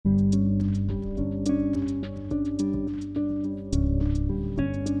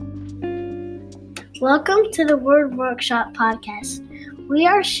Welcome to the Word Workshop podcast. We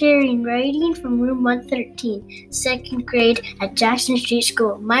are sharing writing from room 113, second grade at Jackson Street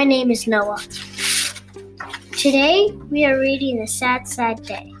School. My name is Noah. Today we are reading A Sad, Sad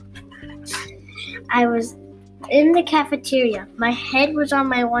Day. I was in the cafeteria. My head was on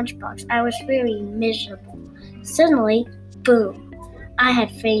my lunchbox. I was feeling miserable. Suddenly, boom, I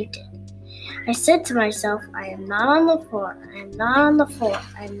had fainted. I said to myself, I am not on the floor. I am not on the floor.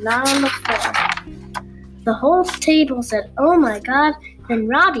 I am not on the floor. The whole table said, oh my God, then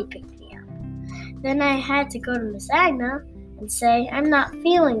Robbie picked me up. Then I had to go to Miss Agna and say, I'm not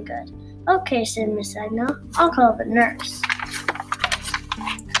feeling good. Okay, said Miss Agna, I'll call the nurse.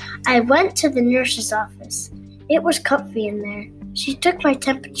 I went to the nurse's office. It was comfy in there. She took my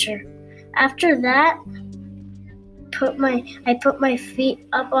temperature. After that, I put my feet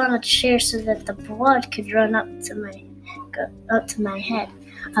up on a chair so that the blood could run up to my head.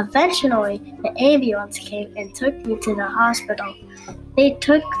 Eventually, the ambulance came and took me to the hospital. They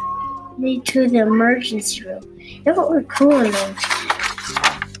took me to the emergency room. It was cool in there.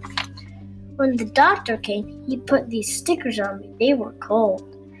 When the doctor came, he put these stickers on me. They were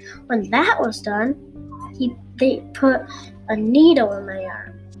cold. When that was done, they put a needle in my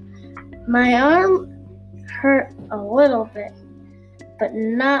arm. My arm hurt a little bit, but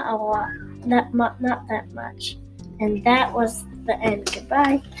not a lot. Not that much. And that was the end.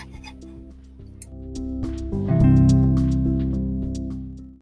 Goodbye.